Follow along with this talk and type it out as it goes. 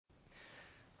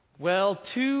Well,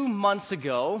 2 months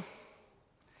ago,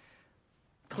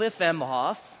 Cliff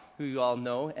Emhoff, who you all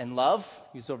know and love,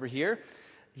 he's over here,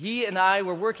 he and I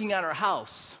were working on our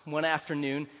house one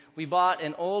afternoon. We bought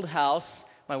an old house,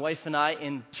 my wife and I,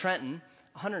 in Trenton,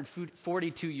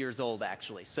 142 years old,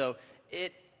 actually. So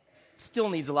it still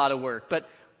needs a lot of work. But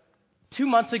 2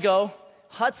 months ago,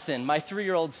 Hudson, my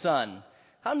 3-year-old son.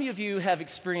 How many of you have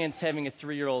experienced having a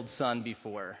 3-year-old son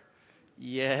before?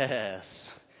 Yes.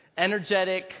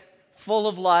 Energetic, full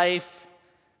of life,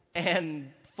 and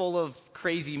full of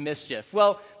crazy mischief.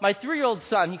 Well, my 3-year-old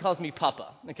son, he calls me Papa.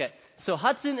 Okay, so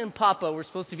Hudson and Papa were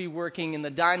supposed to be working in the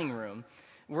dining room,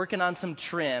 working on some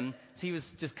trim. So he was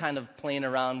just kind of playing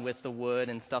around with the wood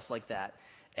and stuff like that.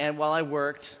 And while I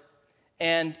worked,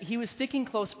 and he was sticking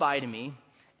close by to me,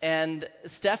 and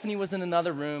Stephanie was in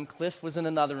another room, Cliff was in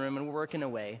another room, and we're working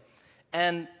away.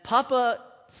 And Papa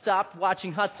stopped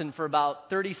watching Hudson for about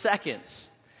 30 seconds.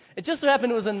 It just so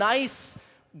happened it was a nice,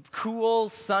 cool,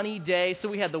 sunny day, so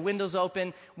we had the windows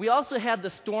open. We also had the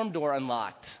storm door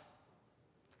unlocked.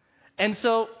 And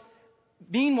so,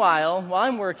 meanwhile, while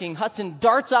I'm working, Hudson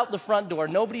darts out the front door.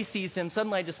 Nobody sees him.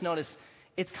 Suddenly I just notice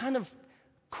it's kind of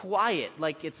quiet,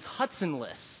 like it's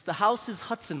Hudsonless. The house is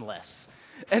Hudsonless.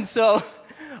 And so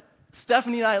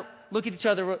Stephanie and I look at each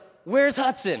other. Where's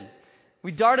Hudson?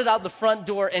 We darted out the front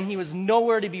door, and he was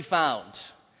nowhere to be found.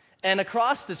 And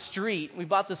across the street, we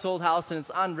bought this old house, and it's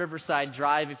on Riverside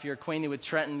Drive. If you're acquainted with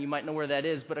Trenton, you might know where that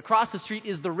is. But across the street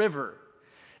is the river.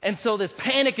 And so this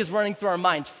panic is running through our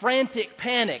minds, frantic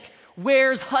panic.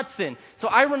 Where's Hudson? So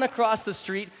I run across the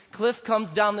street. Cliff comes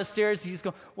down the stairs. He's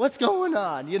going, what's going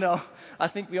on? You know, I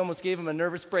think we almost gave him a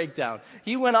nervous breakdown.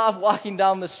 He went off walking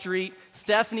down the street.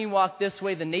 Stephanie walked this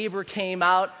way. The neighbor came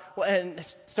out and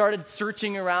started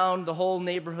searching around the whole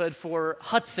neighborhood for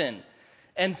Hudson.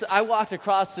 And so I walked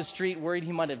across the street worried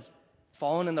he might have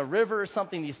fallen in the river or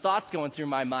something. These thoughts going through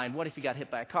my mind. What if he got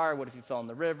hit by a car? What if he fell in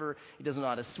the river? He doesn't know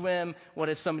how to swim. What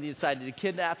if somebody decided to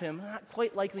kidnap him? Not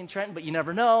quite likely in Trenton, but you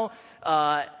never know.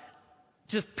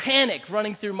 Just panic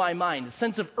running through my mind. A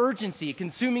sense of urgency, a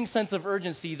consuming sense of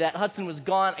urgency that Hudson was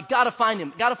gone. I got to find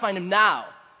him. Got to find him now.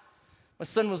 My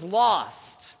son was lost,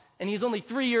 and he's only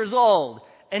 3 years old,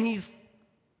 and he's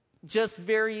just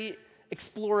very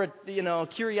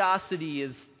curiosity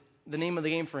is the name of the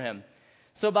game for him.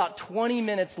 So about 20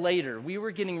 minutes later, we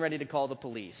were getting ready to call the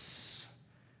police.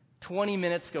 20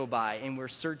 minutes go by, and we're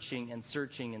searching and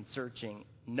searching and searching.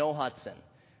 No Hudson.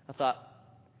 I thought,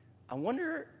 I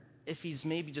wonder if he's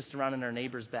maybe just around in our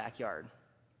neighbor's backyard.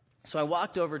 So I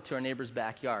walked over to our neighbor's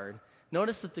backyard,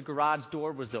 noticed that the garage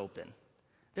door was open.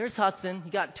 There's Hudson. He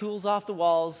got tools off the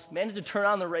walls, managed to turn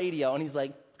on the radio, and he's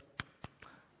like,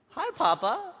 "Hi,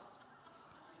 Papa.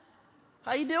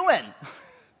 How you doing?"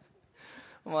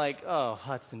 I'm like, "Oh,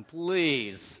 Hudson,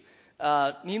 please."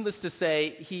 Needless to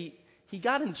say, he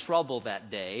got in trouble that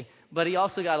day, but he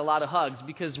also got a lot of hugs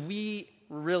because we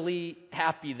were really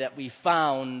happy that we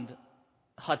found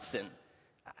Hudson.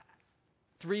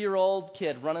 3-year-old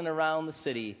kid running around the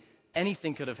city.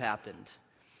 Anything could have happened.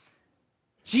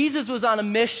 Jesus was on a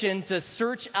mission to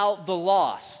search out the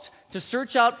lost, to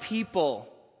search out people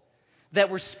that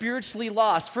were spiritually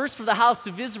lost, first for the house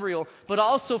of Israel, but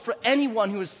also for anyone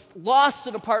who is lost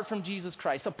and apart from Jesus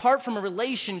Christ, apart from a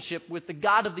relationship with the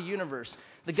God of the universe,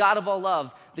 the God of all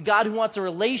love, the God who wants a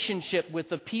relationship with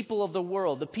the people of the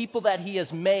world, the people that He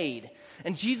has made.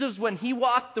 And Jesus, when He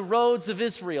walked the roads of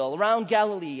Israel, around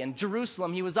Galilee and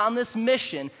Jerusalem, He was on this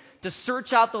mission to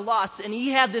search out the lost, and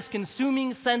He had this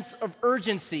consuming sense of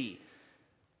urgency,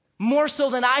 more so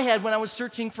than I had when I was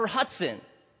searching for Hudson.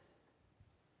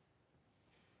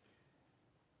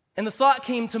 And the thought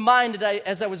came to mind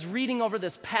as I was reading over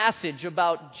this passage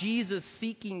about Jesus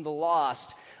seeking the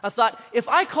lost. I thought, if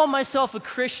I call myself a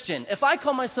Christian, if I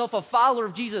call myself a follower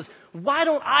of Jesus, why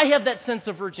don't I have that sense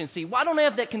of urgency? Why don't I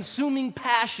have that consuming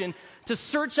passion to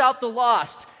search out the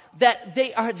lost, that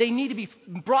they need to be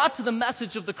brought to the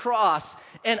message of the cross?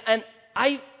 And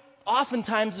I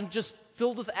oftentimes am just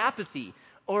filled with apathy.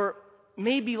 Or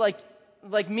maybe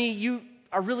like me, you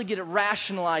are really good at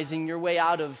rationalizing your way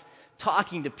out of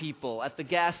talking to people at the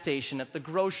gas station, at the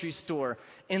grocery store,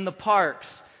 in the parks,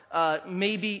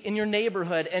 maybe in your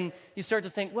neighborhood, and you start to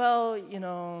think,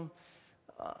 well,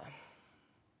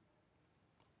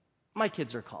 my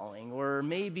kids are calling, or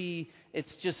maybe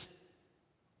it's just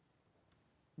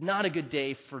not a good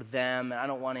day for them, and I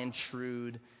don't want to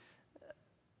intrude.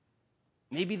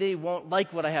 Maybe they won't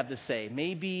like what I have to say.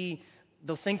 Maybe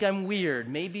they'll think I'm weird.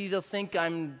 Maybe they'll think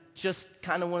I'm just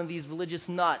kind of one of these religious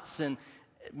nuts, and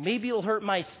maybe it'll hurt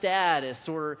my status,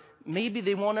 or maybe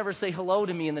they won't ever say hello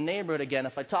to me in the neighborhood again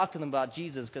if I talk to them about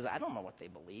Jesus because I don't know what they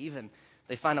believe, and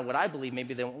they find out what I believe,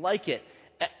 maybe they won't like it.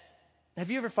 Have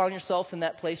you ever found yourself in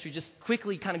that place where you just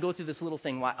quickly kind of go through this little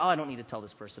thing, I don't need to tell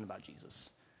this person about Jesus?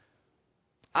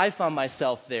 I found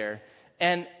myself there.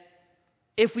 And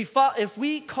if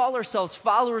we call ourselves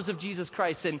followers of Jesus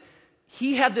Christ, and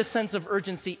he had this sense of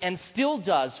urgency and still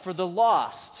does for the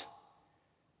lost,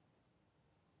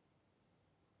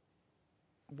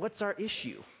 what's our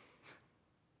issue?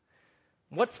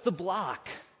 What's the block?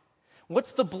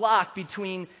 What's the block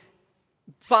between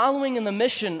following in the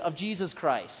mission of Jesus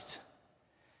Christ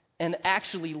and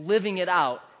actually living it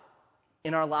out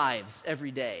in our lives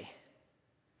every day?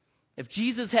 If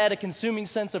Jesus had a consuming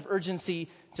sense of urgency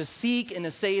to seek and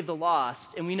to save the lost,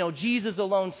 and we know Jesus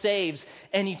alone saves,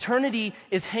 and eternity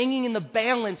is hanging in the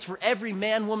balance for every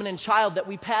man, woman, and child that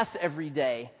we pass every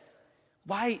day,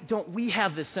 why don't we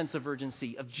have this sense of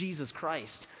urgency of Jesus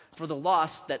Christ for the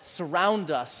lost that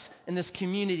surround us in this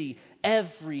community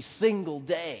every single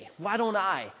day? Why don't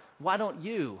I? Why don't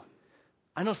you?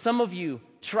 I know some of you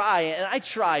try, and I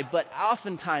try, but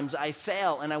oftentimes I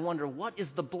fail, and I wonder, what is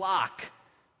the block?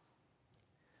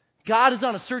 God is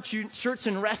on a search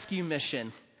and rescue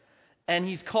mission, and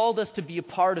he's called us to be a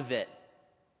part of it.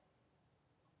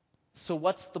 So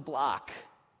what's the block?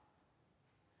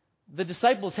 The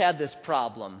disciples had this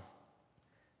problem.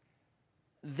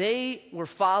 They were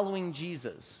following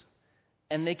Jesus,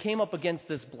 and they came up against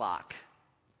this block.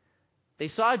 They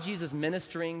saw Jesus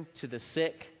ministering to the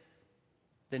sick,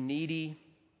 the needy.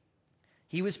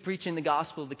 He was preaching the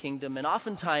gospel of the kingdom, and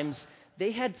oftentimes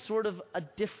they had sort of a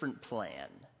different plan.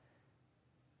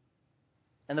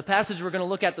 And the passage we're going to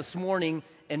look at this morning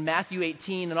in Matthew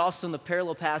 18 and also in the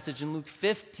parallel passage in Luke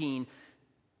 15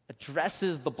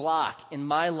 addresses the block in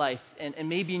my life and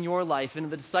maybe in your life and in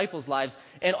the disciples' lives.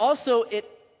 And also it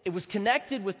was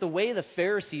connected with the way the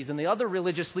Pharisees and the other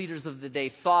religious leaders of the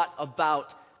day thought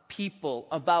about people,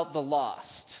 about the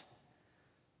lost.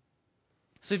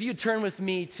 So if you turn with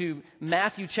me to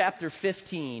Matthew chapter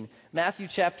 18.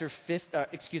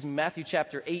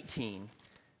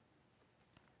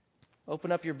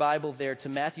 Open up your Bible there to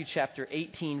Matthew chapter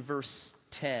 18, verse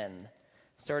 10.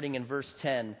 Starting in verse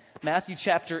 10. Matthew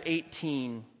chapter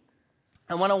 18.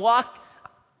 I want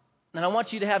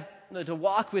you to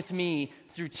walk with me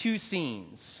through two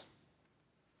scenes.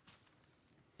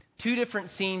 Two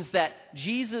different scenes that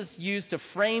Jesus used to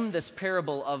frame this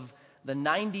parable of the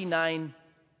 99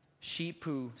 sheep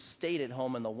who stayed at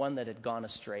home and the one that had gone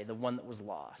astray, the one that was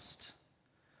lost.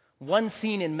 One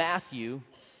scene in Matthew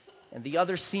and the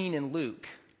other scene in Luke.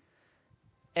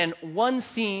 And one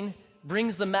scene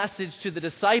brings the message to the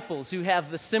disciples who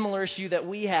have the similar issue that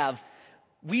we have.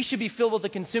 We should be filled with a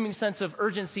consuming sense of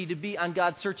urgency to be on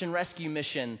God's search and rescue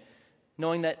mission,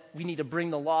 knowing that we need to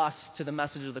bring the lost to the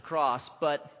message of the cross.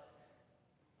 But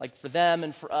like for them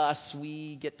and for us,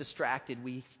 we get distracted.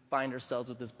 We find ourselves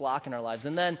with this block in our lives.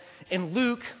 And then in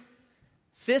Luke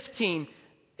 15,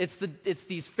 it's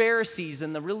these Pharisees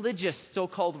and the religious,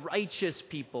 so-called righteous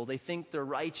people. They think they're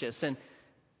righteous. And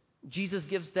Jesus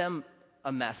gives them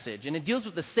a message. And it deals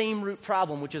with the same root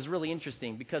problem, which is really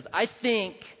interesting, because I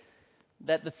think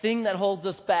that the thing that holds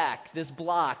us back, this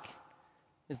block,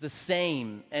 is the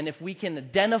same. And if we can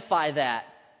identify that,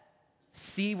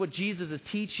 see what Jesus is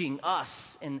teaching us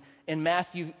in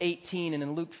Matthew 18 and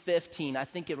in Luke 15, I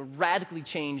think it would radically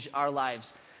change our lives.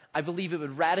 I believe it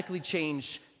would radically change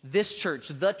this church,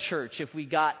 the church, if we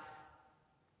got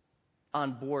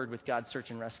on board with God's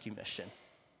search and rescue mission.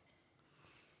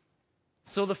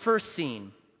 So the first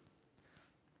scene.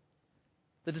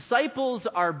 The disciples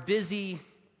are busy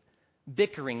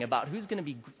bickering about who's going to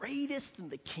be greatest in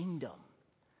the kingdom.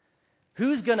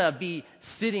 Who's going to be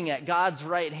sitting at God's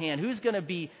right hand? Who's going to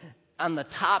be on the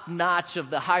top notch of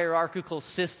the hierarchical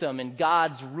system and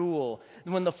God's rule?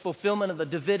 When the fulfillment of the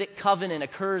Davidic covenant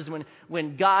occurs,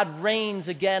 when God reigns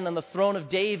again on the throne of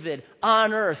David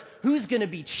on earth, who's going to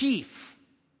be chief?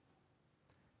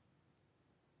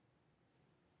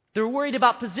 They're worried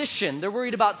about position. They're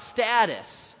worried about status.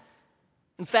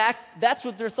 In fact, that's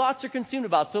what their thoughts are consumed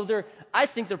about. So I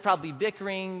think they're probably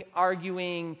bickering,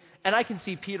 arguing, and I can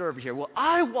see Peter over here. Well,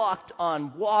 I walked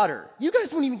on water. You guys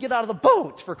wouldn't even get out of the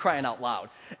boat, for crying out loud.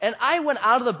 And I went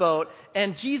out of the boat,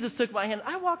 and Jesus took my hand.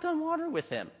 I walked on water with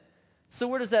him. So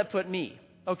where does that put me?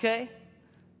 Okay?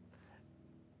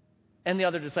 And the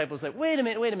other disciples like, wait a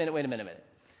minute.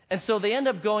 And so they end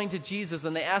up going to Jesus,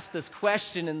 and they ask this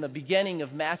question in the beginning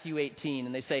of Matthew 18.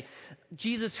 And they say,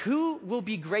 Jesus, who will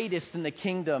be greatest in the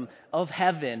kingdom of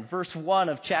heaven? Verse 1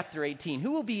 of chapter 18.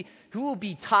 Who will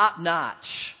be top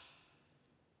notch?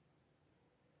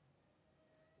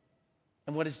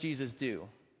 And what does Jesus do?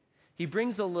 He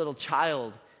brings a little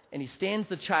child, and he stands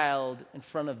the child in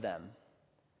front of them.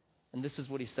 And this is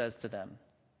what he says to them.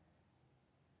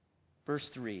 Verse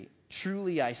 3,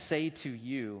 "Truly I say to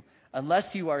you,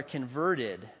 unless you are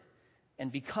converted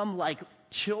and become like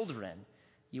children,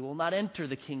 you will not enter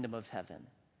the kingdom of heaven.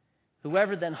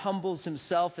 Whoever then humbles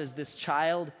himself as this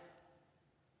child,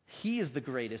 he is the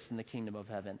greatest in the kingdom of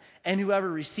heaven. And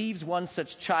whoever receives one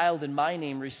such child in my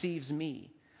name receives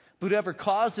me. But whoever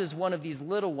causes one of these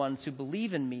little ones who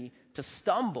believe in me to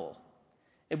stumble,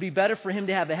 it would be better for him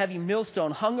to have a heavy millstone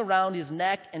hung around his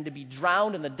neck and to be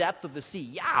drowned in the depth of the sea."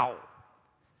 Yow!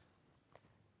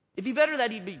 It'd be better that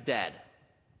he'd be dead.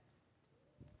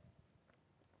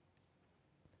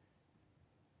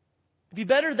 It'd be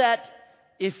better that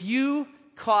if you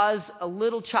cause a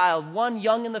little child, one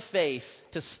young in the faith,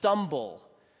 to stumble,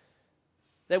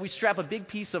 that we strap a big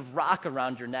piece of rock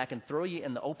around your neck and throw you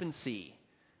in the open sea.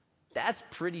 That's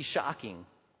pretty shocking.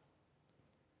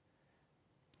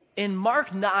 In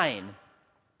Mark 9,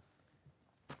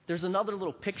 there's another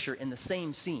little picture in the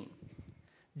same scene.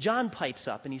 John pipes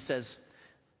up and he says,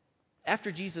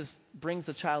 after Jesus brings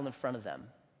the child in front of them,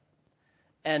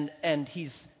 and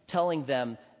he's telling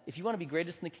them, if you want to be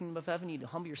greatest in the kingdom of heaven, you need to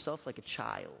humble yourself like a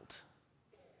child.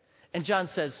 And John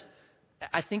says,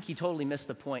 I think he totally missed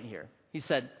the point here. He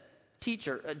said,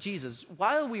 "Teacher, Jesus,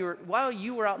 while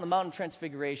you were out in the Mount of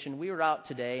Transfiguration, we were out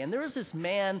today, and there was this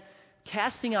man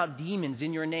casting out demons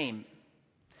in your name.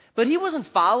 But he wasn't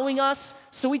following us,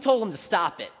 so we told him to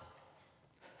stop it.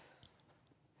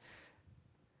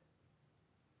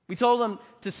 We told him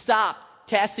to stop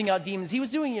casting out demons. He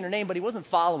was doing it in your name, but he wasn't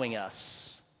following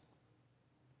us.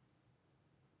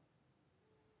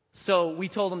 So we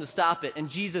told him to stop it." And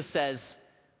Jesus says,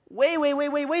 wait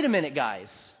a minute, guys.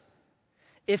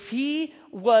 If he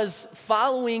was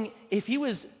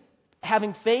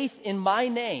having faith in my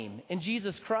name, in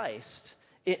Jesus Christ,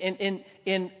 in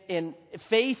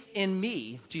faith in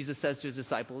me, Jesus says to his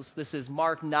disciples. This is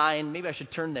Mark 9. Maybe I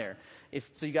should turn there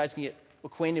so you guys can get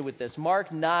acquainted with this. Mark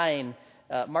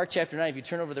chapter 9, if you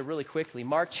turn over there really quickly.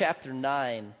 Mark chapter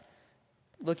 9,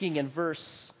 looking in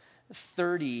verse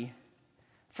 30.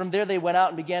 "From there they went out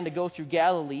and began to go through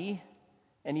Galilee,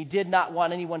 and he did not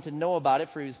want anyone to know about it,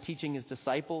 for he was teaching his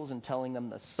disciples and telling them,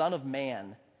 the Son of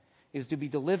Man is to be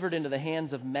delivered into the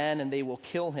hands of men, and they will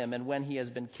kill him. And when he has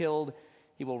been killed,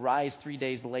 he will rise 3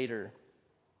 days later."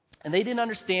 And they didn't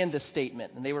understand this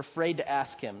statement, and they were afraid to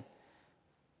ask him.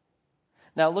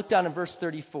 Now look down in verse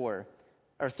 34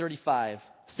 or 35.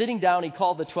 "Sitting down, he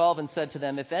called the 12 and said to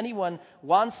them, if anyone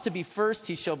wants to be first,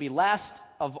 he shall be last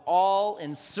of all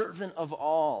and servant of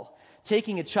all.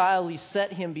 Taking a child, he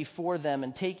set him before them,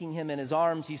 and taking him in his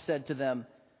arms, he said to them,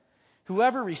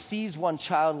 whoever receives one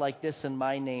child like this in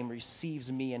my name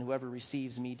receives me, and whoever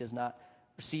receives me does not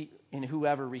receive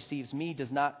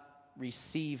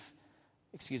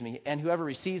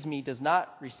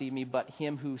me, but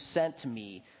him who sent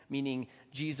me," meaning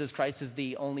Jesus Christ is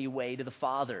the only way to the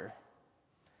Father.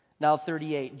 Now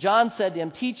 38, "John said to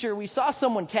him, Teacher, we saw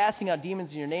someone casting out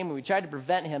demons in your name, and we tried to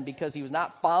prevent him because he was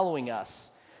not following us.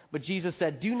 But Jesus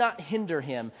said, do not hinder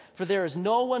him, for there is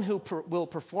no one who will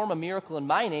perform a miracle in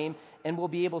my name and will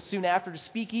be able soon after to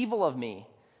speak evil of me.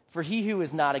 For he who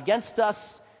is not against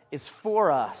us is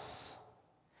for us."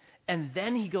 And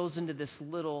then he goes into this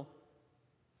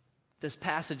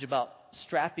passage about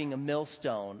strapping a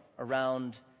millstone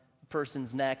around a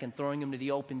person's neck and throwing him to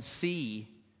the open sea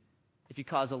if you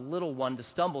cause a little one to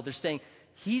stumble. They're saying,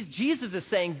 Jesus is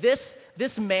saying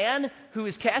this man who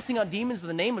is casting out demons in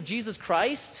the name of Jesus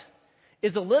Christ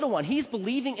is a little one. He's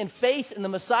believing in faith in the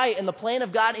Messiah and the plan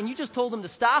of God, and you just told him to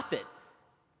stop it.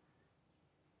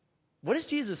 What is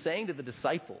Jesus saying to the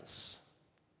disciples?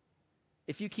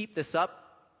 If you keep this up,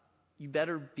 you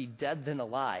better be dead than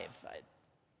alive.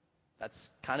 That's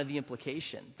kind of the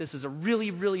implication. This is a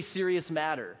really, really serious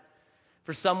matter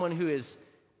for someone who is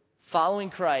following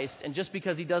Christ, and just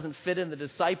because he doesn't fit in the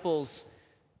disciples'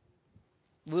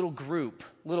 little group,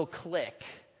 little clique,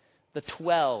 the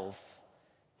 12,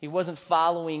 he wasn't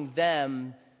following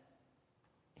them,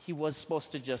 he was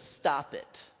supposed to just stop it.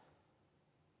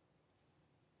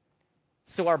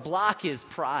 So our block is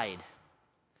pride.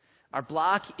 Our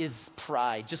block is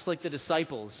pride, just like the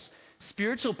disciples.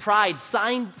 Spiritual pride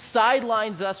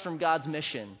sidelines us from God's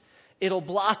mission. It'll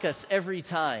block us every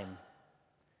time.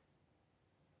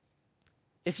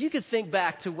 If you could think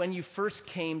back to when you first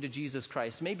came to Jesus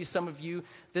Christ, maybe some of you,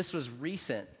 this was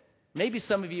recent. Maybe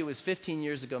some of you it was 15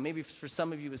 years ago. Maybe for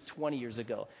some of you it was 20 years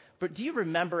ago. But do you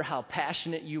remember how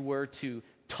passionate you were to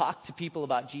talk to people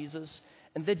about Jesus?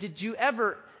 And then did you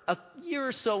ever, a year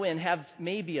or so in, have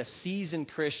maybe a seasoned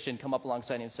Christian come up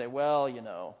alongside you and say, well,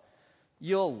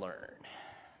 you'll learn.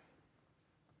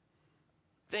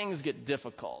 Things get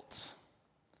difficult.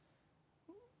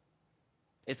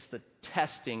 It's the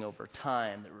testing over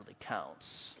time that really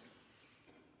counts.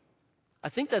 I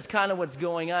think that's kind of what's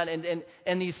going on.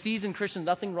 And these seasoned Christians,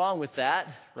 nothing wrong with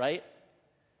that, right?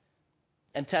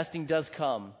 And testing does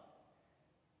come.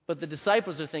 But the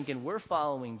disciples are thinking, we're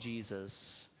following Jesus.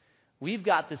 We've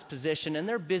got this position, and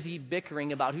they're busy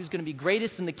bickering about who's going to be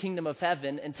greatest in the kingdom of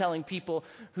heaven and telling people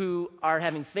who are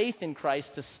having faith in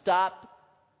Christ to stop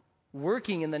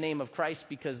working in the name of Christ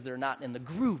because they're not in the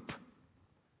group,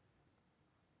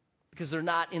 because they're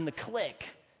not in the clique.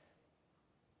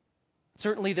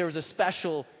 Certainly there was a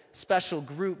special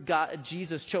group.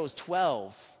 Jesus chose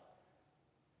 12.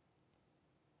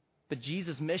 But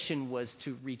Jesus' mission was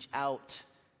to reach out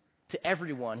to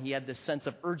everyone. He had this sense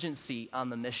of urgency on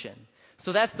the mission.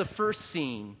 So that's the first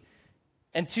scene.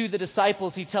 And to the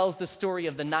disciples, he tells the story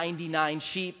of the 99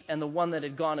 sheep and the one that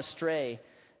had gone astray.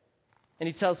 And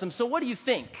he tells them, so what do you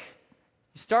think?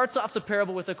 He starts off the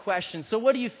parable with a question. So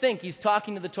what do you think? He's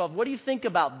talking to the 12. What do you think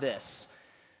about this?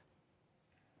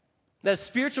 That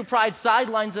spiritual pride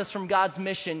sidelines us from God's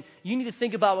mission. You need to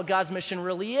think about what God's mission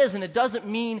really is. And it doesn't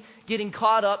mean getting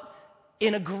caught up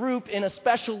in a group, in a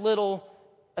special little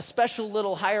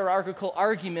hierarchical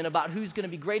argument about who's going to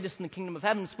be greatest in the kingdom of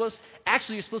heaven.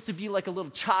 You're supposed to be like a little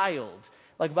child,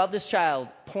 like about this child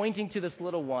pointing to this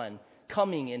little one,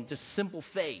 coming in just simple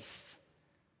faith.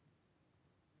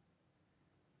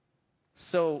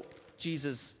 So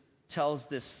Jesus tells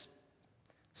this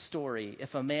story.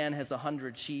 If a man has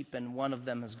 100 sheep and one of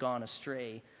them has gone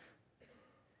astray,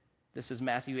 this is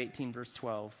Matthew 18, verse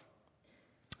 12.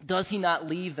 Does he not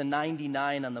leave the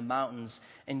 99 on the mountains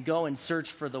and go and search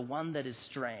for the one that is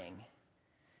straying?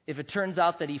 If it turns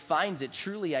out that he finds it,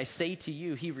 truly I say to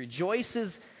you, he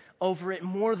rejoices over it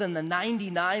more than the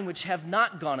 99 which have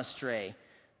not gone astray.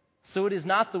 So it is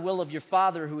not the will of your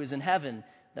Father who is in heaven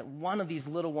that one of these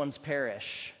little ones perish.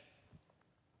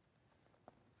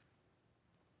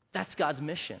 That's God's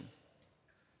mission.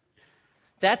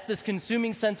 That's this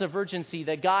consuming sense of urgency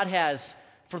that God has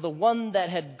for the one that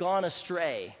had gone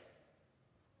astray.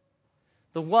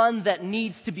 The one that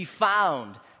needs to be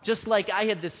found. Just like I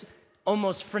had this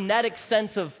almost frenetic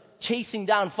sense of chasing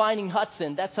down, finding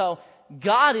Hudson. That's how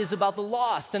God is about the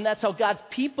lost. And that's how God's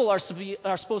people are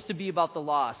supposed to be about the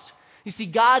lost. You see,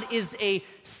 God is a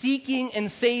seeking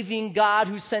and saving God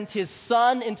who sent His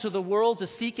Son into the world to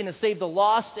seek and to save the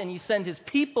lost, and He sent His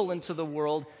people into the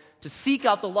world to seek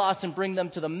out the lost and bring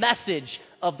them to the message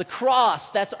of the cross.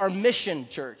 That's our mission,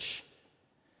 church.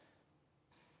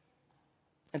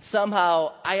 And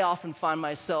somehow, I often find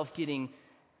myself getting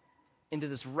into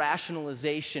this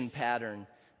rationalization pattern,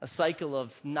 a cycle of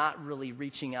not really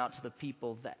reaching out to the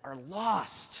people that are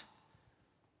lost,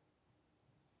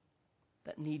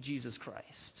 that need Jesus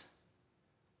Christ.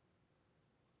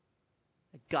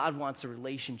 That God wants a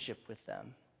relationship with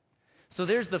them. So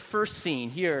there's the first scene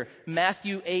here,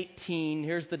 Matthew 18.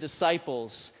 Here's the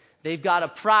disciples. They've got a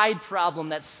pride problem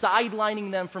that's sidelining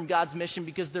them from God's mission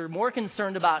because they're more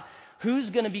concerned about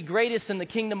who's going to be greatest in the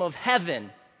kingdom of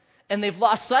heaven. And they've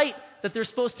lost sight that they're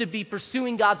supposed to be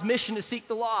pursuing God's mission to seek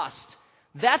the lost.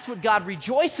 That's what God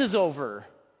rejoices over.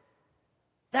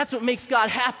 That's what makes God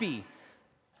happy.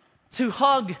 To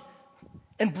hug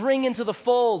and bring into the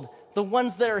fold the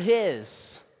ones that are His,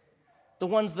 the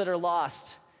ones that are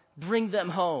lost. Bring them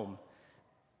home.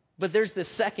 But there's this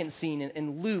second scene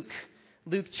in Luke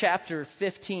chapter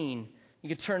 15. You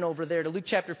can turn over there to Luke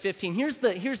chapter 15. Here's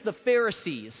the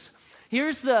Pharisees.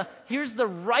 Here's the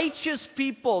righteous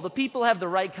people. The people who have the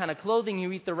right kind of clothing,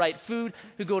 who eat the right food,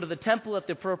 who go to the temple at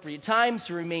the appropriate times,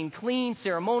 who remain clean,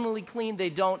 ceremonially clean. They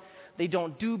don't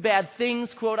do bad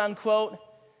things, quote unquote.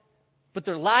 But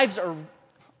their lives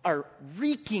are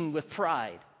reeking with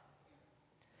pride.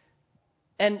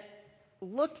 And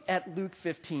look at Luke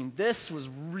 15. This was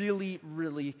really,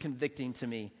 really convicting to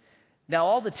me. Now,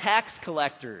 all the tax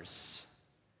collectors,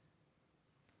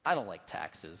 I don't like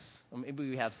taxes. Maybe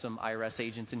we have some IRS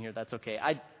agents in here. That's okay.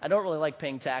 I don't really like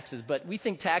paying taxes, but we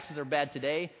think taxes are bad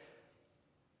today.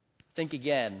 Think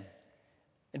again.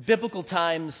 In biblical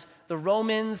times, the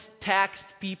Romans taxed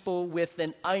people with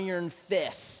an iron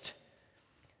fist.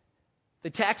 They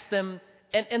taxed them,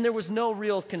 and there was no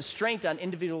real constraint on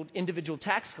individual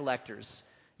tax collectors.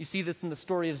 You see this in the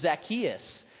story of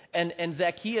Zacchaeus. And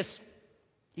Zacchaeus,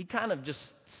 he kind of just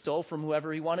stole from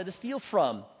whoever he wanted to steal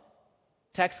from.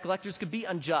 Tax collectors could be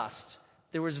unjust.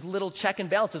 There was little check and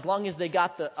balance. As long as they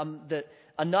got the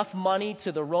enough money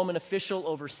to the Roman official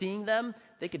overseeing them,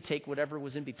 they could take whatever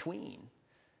was in between.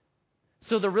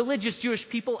 So the religious Jewish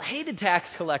people hated tax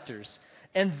collectors.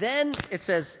 And then it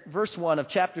says, verse 1 of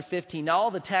chapter 15, now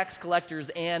all the tax collectors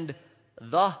and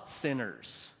the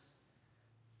sinners.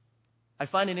 I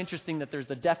find it interesting that there's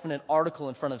the definite article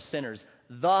in front of sinners.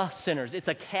 The sinners. It's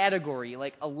a category,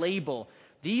 like a label.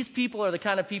 These people are the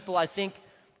kind of people I think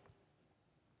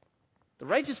the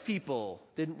righteous people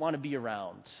didn't want to be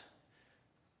around.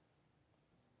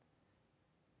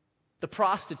 The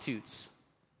prostitutes,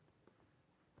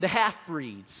 the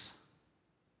half-breeds,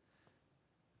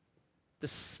 the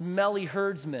smelly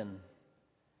herdsmen,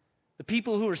 the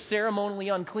people who were ceremonially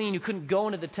unclean, who couldn't go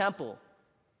into the temple,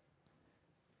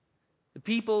 the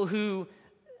people who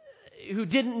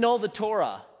didn't know the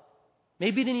Torah,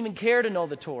 maybe didn't even care to know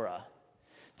the Torah,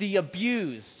 the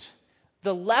abused,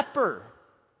 the leper,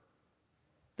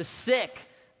 the sick,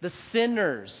 the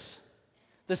sinners.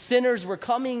 The sinners were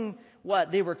coming,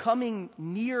 They were coming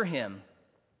near him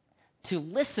to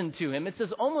listen to him. It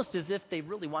says almost as if they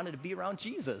really wanted to be around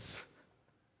Jesus.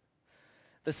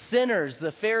 The sinners,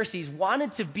 the Pharisees,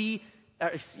 wanted to be,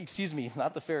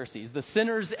 not the Pharisees, the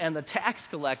sinners and the tax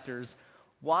collectors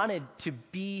wanted to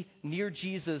be near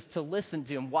Jesus to listen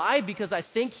to him. Why? Because I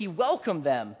think he welcomed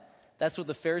them. That's what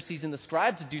the Pharisees and the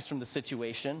scribes deduced from the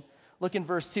situation. Look in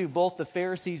verse 2. Both the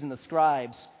Pharisees and the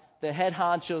scribes, the head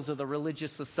honchos of the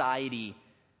religious society,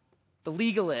 the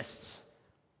legalists,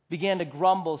 began to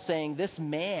grumble, saying, this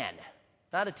man,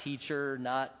 not a teacher,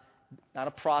 not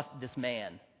a prophet, this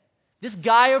man, this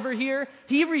guy over here,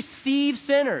 he receives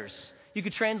sinners. You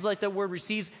could translate that word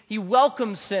receives. He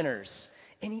welcomes sinners.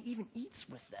 And he even eats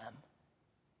with them.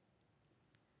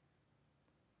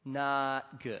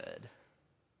 Not good.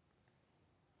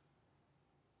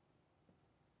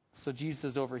 So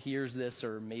Jesus overhears this,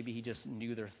 or maybe he just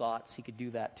knew their thoughts. He could do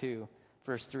that too.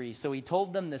 Verse 3, so he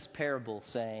told them this parable,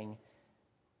 saying,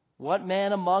 what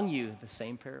man among you, the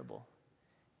same parable,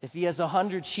 if he has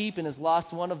 100 sheep and has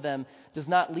lost one of them, does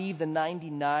not leave the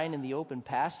 99 in the open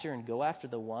pasture and go after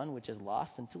the one which is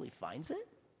lost until he finds it?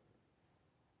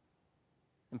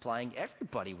 Implying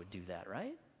everybody would do that,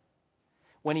 right?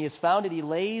 When he has found it, he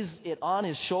lays it on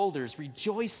his shoulders,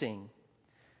 rejoicing.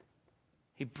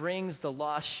 He brings the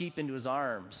lost sheep into his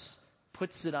arms,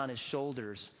 puts it on his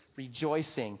shoulders,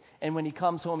 rejoicing. And when he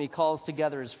comes home, he calls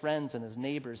together his friends and his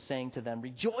neighbors, saying to them,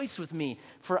 rejoice with me,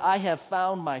 for I have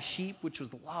found my sheep which was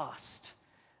lost.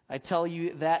 I tell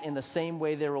you that in the same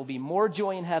way there will be more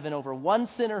joy in heaven over one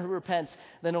sinner who repents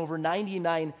than over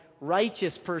 99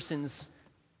 righteous persons,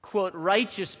 quote,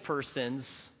 righteous persons,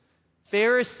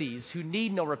 Pharisees who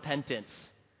need no repentance.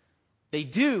 They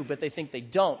do, but they think they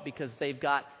don't because they've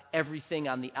got everything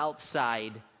on the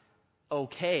outside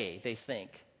okay, they think.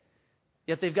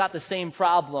 Yet they've got the same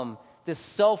problem, this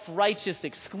self-righteous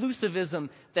exclusivism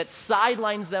that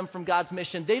sidelines them from God's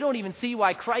mission. They don't even see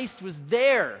why Christ was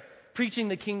there preaching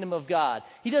the kingdom of God.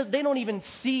 They don't even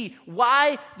see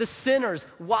why the sinners,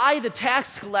 why the tax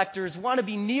collectors want to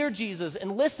be near Jesus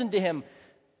and listen to him.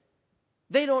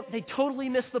 They totally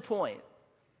miss the point.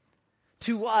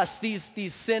 To us,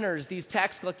 these sinners, these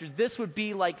tax collectors, this would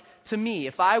be like, to me,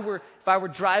 if I were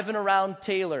driving around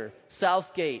Taylor,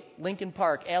 Southgate, Lincoln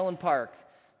Park, Allen Park,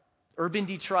 urban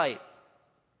Detroit,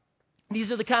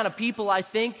 these are the kind of people I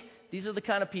think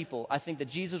that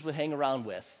Jesus would hang around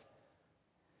with.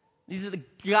 These are the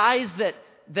guys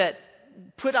that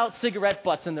put out cigarette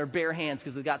butts in their bare hands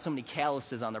because they've got so many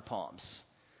calluses on their palms.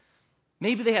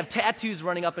 Maybe they have tattoos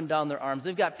running up and down their arms.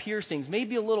 They've got piercings,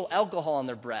 maybe a little alcohol on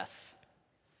their breath.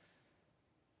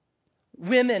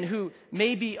 Women who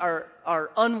maybe are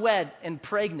unwed and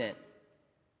pregnant.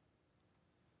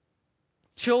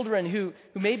 Children who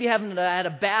maybe haven't had a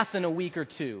bath in a week or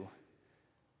two.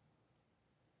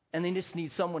 And they just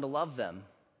need someone to love them.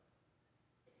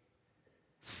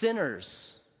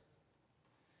 Sinners.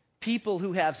 People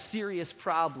who have serious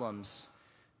problems,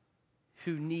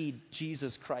 who need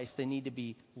Jesus Christ. They need to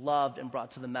be loved and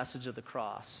brought to the message of the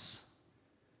cross.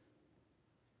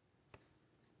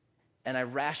 And I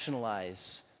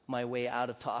rationalize my way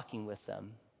out of talking with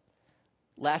them.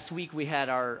 Last week we had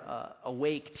our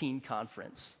Awake Teen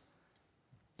Conference.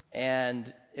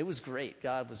 And it was great.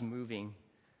 God was moving.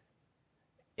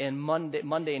 And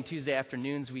Monday and Tuesday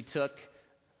afternoons we took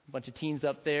a bunch of teens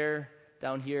up there,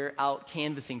 down here, out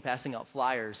canvassing, passing out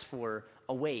flyers for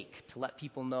Awake to let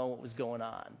people know what was going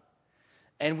on.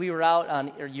 And we were out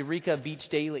on Eureka Beach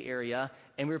Daily area,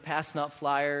 and we were passing out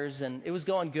flyers, and it was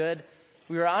going good.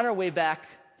 We were on our way back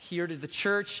here to the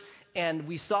church, and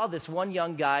we saw this one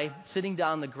young guy sitting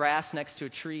down in the grass next to a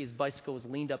tree. His bicycle was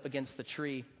leaned up against the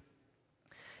tree.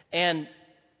 And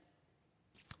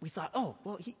we thought,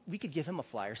 we could give him a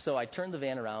flyer. So I turned the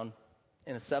van around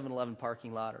in a 7-Eleven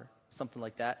parking lot or something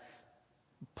like that,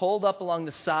 pulled up along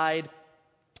the side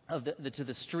of to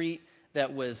the street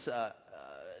that was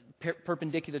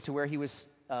perpendicular to where he was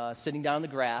sitting down in the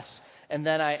grass. And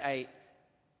then I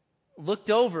looked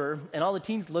over, and all the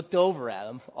teens looked over at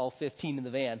him, all 15 in the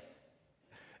van.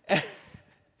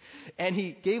 And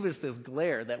he gave us this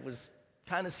glare that was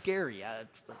kind of scary.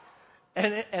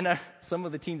 And some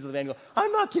of the teens in the van go,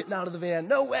 "I'm not getting out of the van,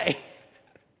 no way."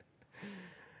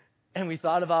 And we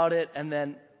thought about it, and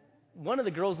then one of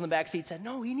the girls in the back seat said,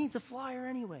 "No, he needs a flyer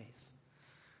anyways."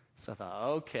 So I thought,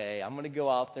 okay, I'm going to go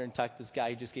out there and talk to this guy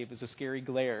who just gave us a scary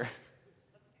glare.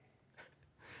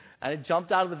 And I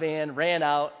jumped out of the van, ran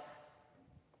out,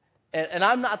 and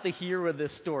I'm not the hero of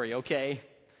this story, okay?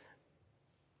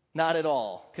 Not at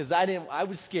all, because I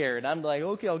was scared. I'm like,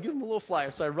 okay, I'll give him a little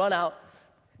flyer. So I run out.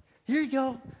 Here you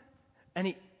go. And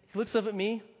he looks up at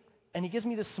me, and he gives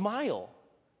me this smile.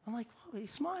 I'm like, wow, he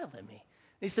smiled at me.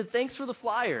 And he said, "Thanks for the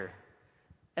flyer."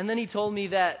 And then he told me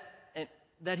that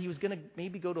he was going to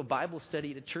maybe go to a Bible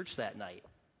study at a church that night.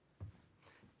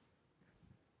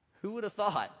 Who would have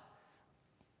thought?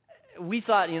 We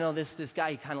thought, this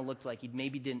guy kind of looked like he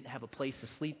maybe didn't have a place to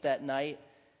sleep that night.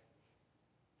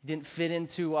 He didn't fit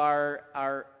into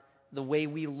the way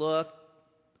we look,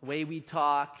 the way we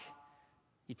talk.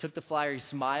 He took the flyer, he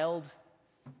smiled.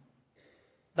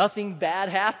 Nothing bad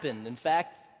happened. In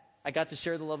fact, I got to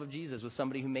share the love of Jesus with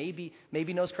somebody who maybe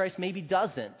knows Christ, maybe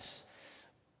doesn't.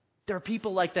 There are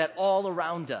people like that all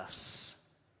around us.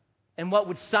 And what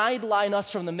would sideline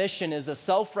us from the mission is a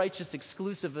self-righteous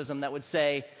exclusivism that would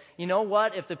say, you know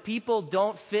what, if the people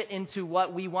don't fit into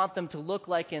what we want them to look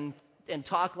like and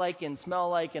talk like and smell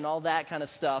like and all that kind of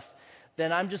stuff,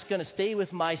 then I'm just going to stay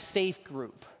with my safe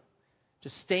group.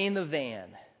 Just stay in the van.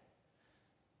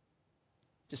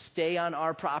 Just stay on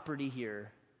our property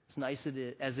here, as nice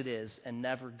as it is, and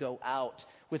never go out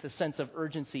with a sense of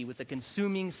urgency, with a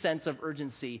consuming sense of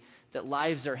urgency that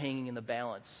lives are hanging in the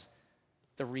balance,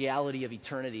 the reality of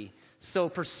eternity. So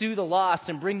pursue the lost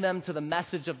and bring them to the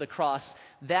message of the cross.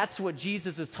 That's what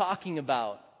Jesus is talking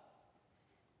about.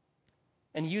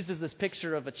 And he uses this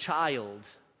picture of a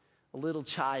little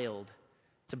child,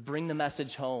 to bring the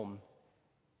message home.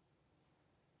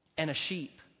 And a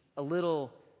sheep, a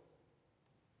little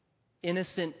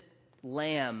innocent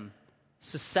lamb,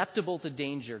 susceptible to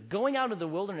danger. Going out of the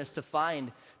wilderness to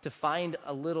find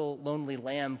a little lonely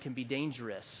lamb can be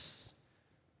dangerous.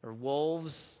 There are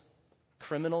wolves,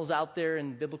 criminals out there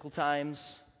in biblical times.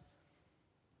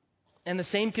 And the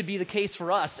same could be the case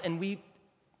for us. And we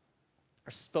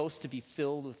are supposed to be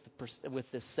filled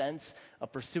with this sense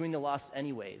of pursuing the lost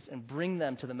anyways and bring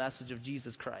them to the message of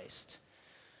Jesus Christ.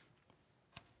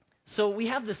 So we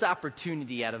have this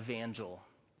opportunity at Evangel.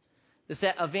 This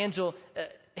Evangel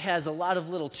has a lot of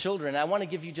little children. I want to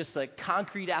give you just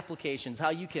concrete applications, how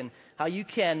you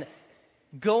can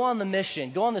go on the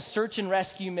mission, go on the search and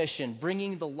rescue mission,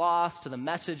 bringing the lost to the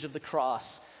message of the cross.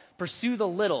 Pursue the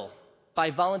little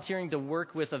by volunteering to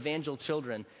work with Evangel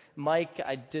children. Mike,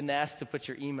 I didn't ask to put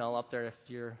your email up there if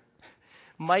you're...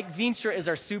 Mike Veenstra is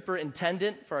our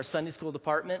superintendent for our Sunday school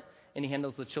department, and he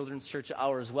handles the children's church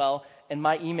hour as well. And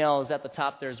my email is at the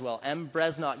top there as well,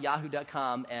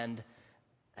 mbresnaw@yahoo.com and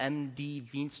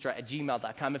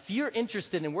mdveenstra@gmail.com. If you're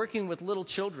interested in working with little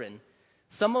children,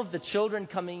 some of the children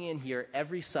coming in here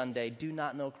every Sunday do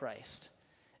not know Christ.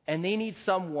 And they need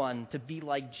someone to be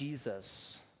like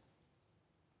Jesus,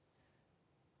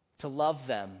 to love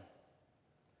them,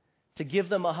 to give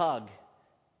them a hug,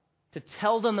 to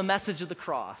tell them the message of the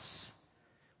cross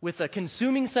with a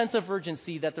consuming sense of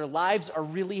urgency that their lives are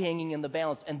really hanging in the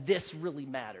balance and this really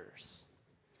matters.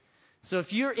 So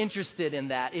if you're interested in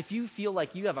that, if you feel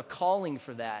like you have a calling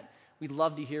for that, we'd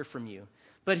love to hear from you.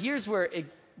 But here's where it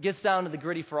gets down to the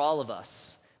gritty for all of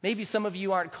us. Maybe some of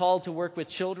you aren't called to work with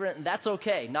children, and that's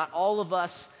okay. Not all of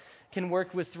us can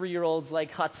work with 3-year-olds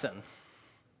like Hudson,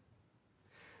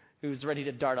 who's ready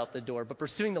to dart out the door. But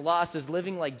pursuing the lost is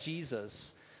living like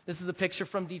Jesus. This is a picture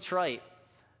from Detroit.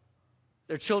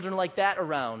 There are children like that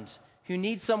around who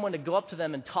need someone to go up to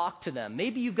them and talk to them.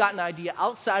 Maybe you've got an idea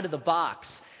outside of the box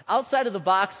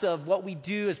of what we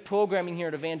do as programming here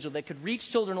at Evangel that could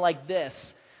reach children like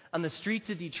this on the streets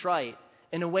of Detroit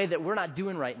in a way that we're not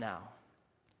doing right now.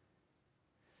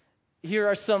 Here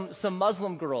are some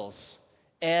Muslim girls,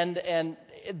 and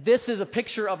this is a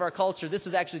picture of our culture. This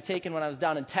was actually taken when I was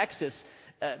down in Texas.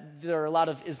 There are a lot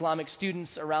of Islamic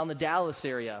students around the Dallas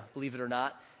area, believe it or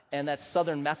not, and that's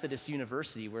Southern Methodist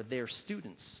University, where they're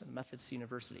students at Methodist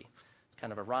University. It's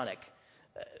kind of ironic.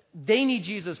 They need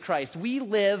Jesus Christ. We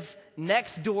live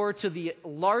next door to the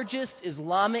largest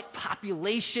Islamic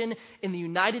population in the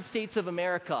United States of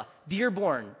America,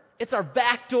 Dearborn. It's our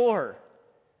back door.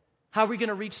 How are we going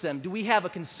to reach them? Do we have a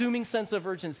consuming sense of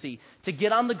urgency to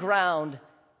get on the ground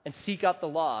and seek out the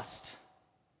lost?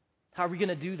 How are we going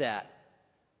to do that?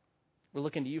 We're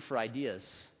looking to you for ideas.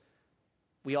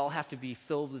 We all have to be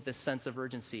filled with this sense of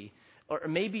urgency. Or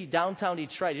maybe downtown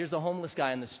Detroit, here's a homeless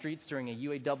guy on the streets during a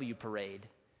UAW parade.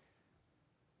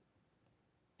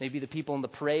 Maybe the people in the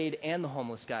parade and the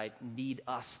homeless guy need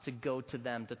us to go to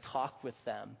them, to talk with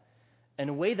them in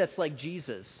a way that's like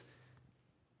Jesus,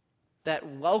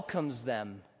 that welcomes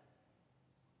them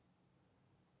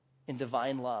in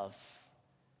divine love,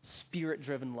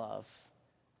 Spirit-driven love,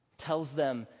 tells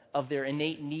them of their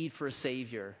innate need for a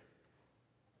Savior,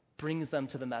 brings them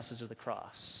to the message of the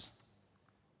cross.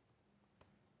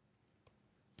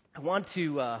 I want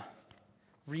to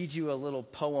read you a little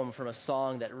poem from a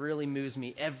song that really moves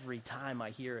me every time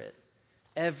I hear it.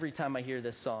 Every time I hear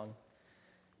this song.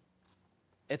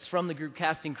 It's from the group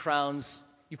Casting Crowns.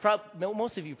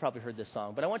 Most of you probably heard this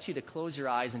song, but I want you to close your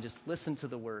eyes and just listen to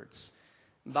the words.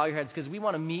 Bow your heads, because we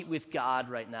want to meet with God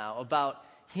right now about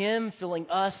Him filling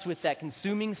us with that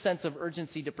consuming sense of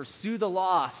urgency to pursue the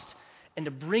lost and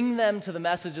to bring them to the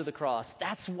message of the cross.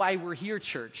 That's why we're here,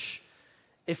 church.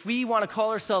 If we want to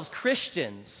call ourselves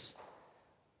Christians,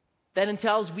 that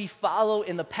entails we follow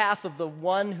in the path of the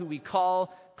one who we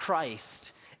call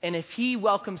Christ. And if He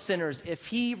welcomes sinners, if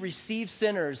He receives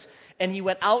sinners, and He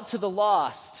went out to the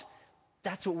lost,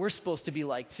 that's what we're supposed to be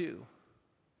like too.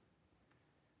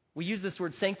 We use this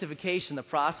word sanctification, the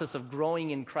process of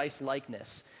growing in Christ's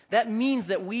likeness. That means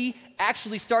that we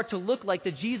actually start to look like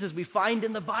the Jesus we find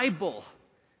in the Bible.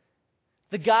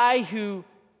 The guy who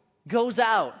goes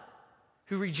out,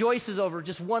 who rejoices over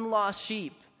just one lost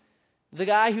sheep. The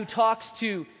guy who talks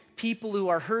to people who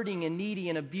are hurting and needy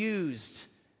and abused.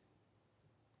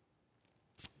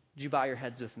 Would you bow your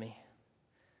heads with me?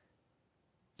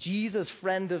 Jesus,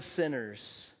 friend of sinners,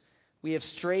 we have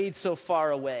strayed so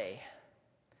far away.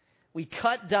 We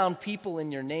cut down people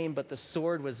in your name, but the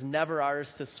sword was never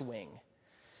ours to swing.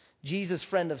 Jesus,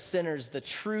 friend of sinners, the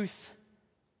truth's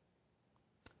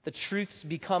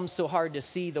become so hard to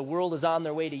see. The world is on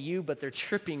their way to you, but they're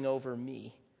tripping over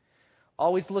me.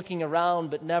 Always looking around,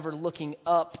 but never looking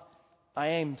up. I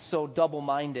am so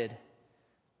double-minded.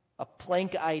 A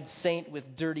plank-eyed saint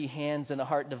with dirty hands and a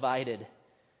heart divided.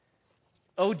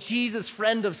 Oh, Jesus,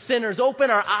 friend of sinners,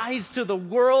 open our eyes to the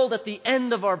world at the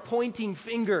end of our pointing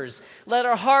fingers. Let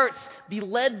our hearts be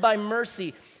led by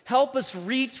mercy. Help us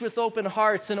reach with open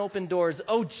hearts and open doors.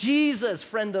 Oh, Jesus,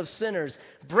 friend of sinners,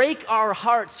 break our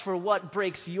hearts for what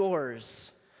breaks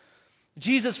yours.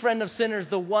 Jesus, friend of sinners,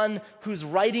 the one who's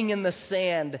writing in the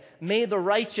sand, may the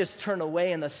righteous turn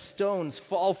away and the stones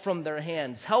fall from their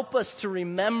hands. Help us to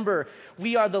remember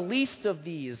we are the least of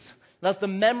these. Let the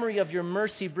memory of your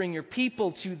mercy bring your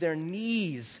people to their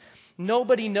knees.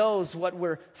 Nobody knows what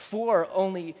we're for,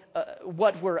 only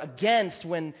what we're against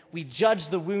when we judge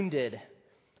the wounded.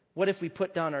 What if we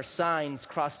put down our signs,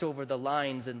 crossed over the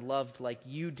lines, and loved like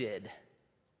you did?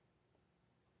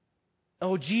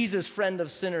 Oh, Jesus, friend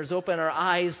of sinners, open our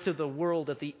eyes to the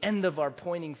world at the end of our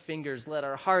pointing fingers. Let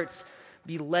our hearts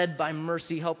be led by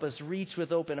mercy. Help us reach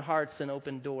with open hearts and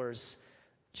open doors.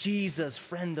 Jesus,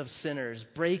 friend of sinners,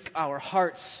 break our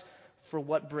hearts for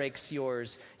what breaks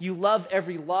yours. You love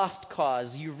every lost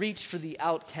cause. You reach for the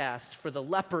outcast, for the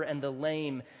leper and the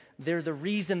lame. They're the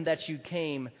reason that you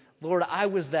came. Lord, I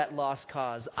was that lost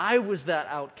cause. I was that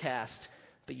outcast,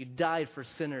 but you died for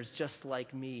sinners just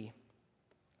like me.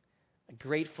 A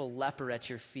grateful leper at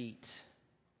your feet.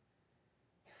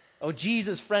 Oh,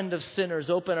 Jesus, friend of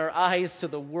sinners, open our eyes to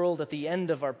the world at the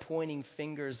end of our pointing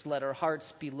fingers. Let our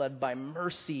hearts be led by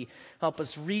mercy. Help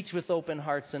us reach with open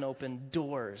hearts and open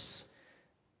doors.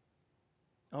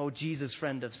 Oh, Jesus,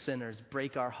 friend of sinners,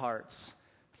 break our hearts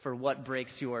for what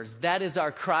breaks yours. That is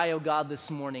our cry, oh God, this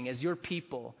morning. As your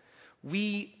people,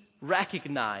 we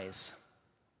recognize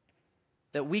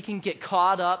that we can get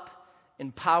caught up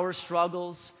in power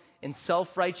struggles, in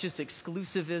self-righteous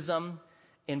exclusivism,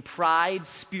 in pride,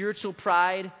 spiritual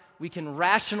pride. We can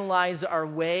rationalize our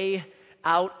way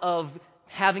out of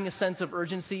having a sense of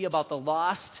urgency about the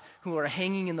lost who are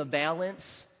hanging in the balance.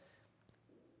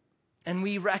 And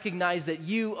we recognize that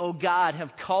you, oh God,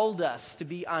 have called us to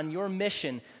be on your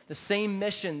mission, the same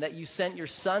mission that you sent your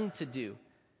Son to do,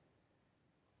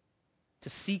 to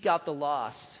seek out the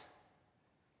lost,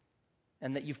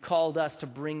 and that you've called us to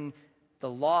bring the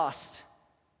lost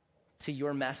to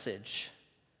your message.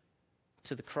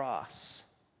 to the cross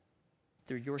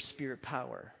through your Spirit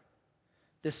power.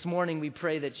 This morning we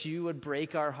pray that you would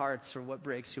break our hearts for what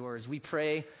breaks yours. We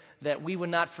pray that we would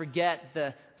not forget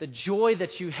the joy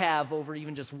that you have over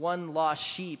even just one lost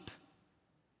sheep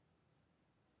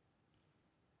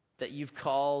that you've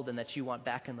called and that you want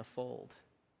back in the fold,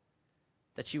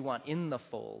 that you want in the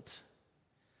fold.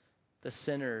 The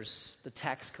sinners, the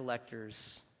tax collectors.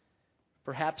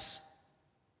 Perhaps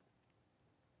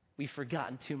we've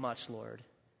forgotten too much, Lord.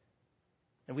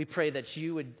 And we pray that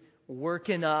you would work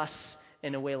in us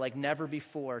in a way like never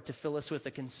before to fill us with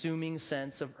a consuming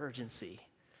sense of urgency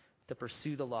to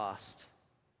pursue the lost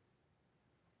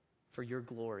for your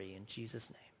glory. In Jesus'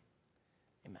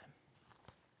 name, amen.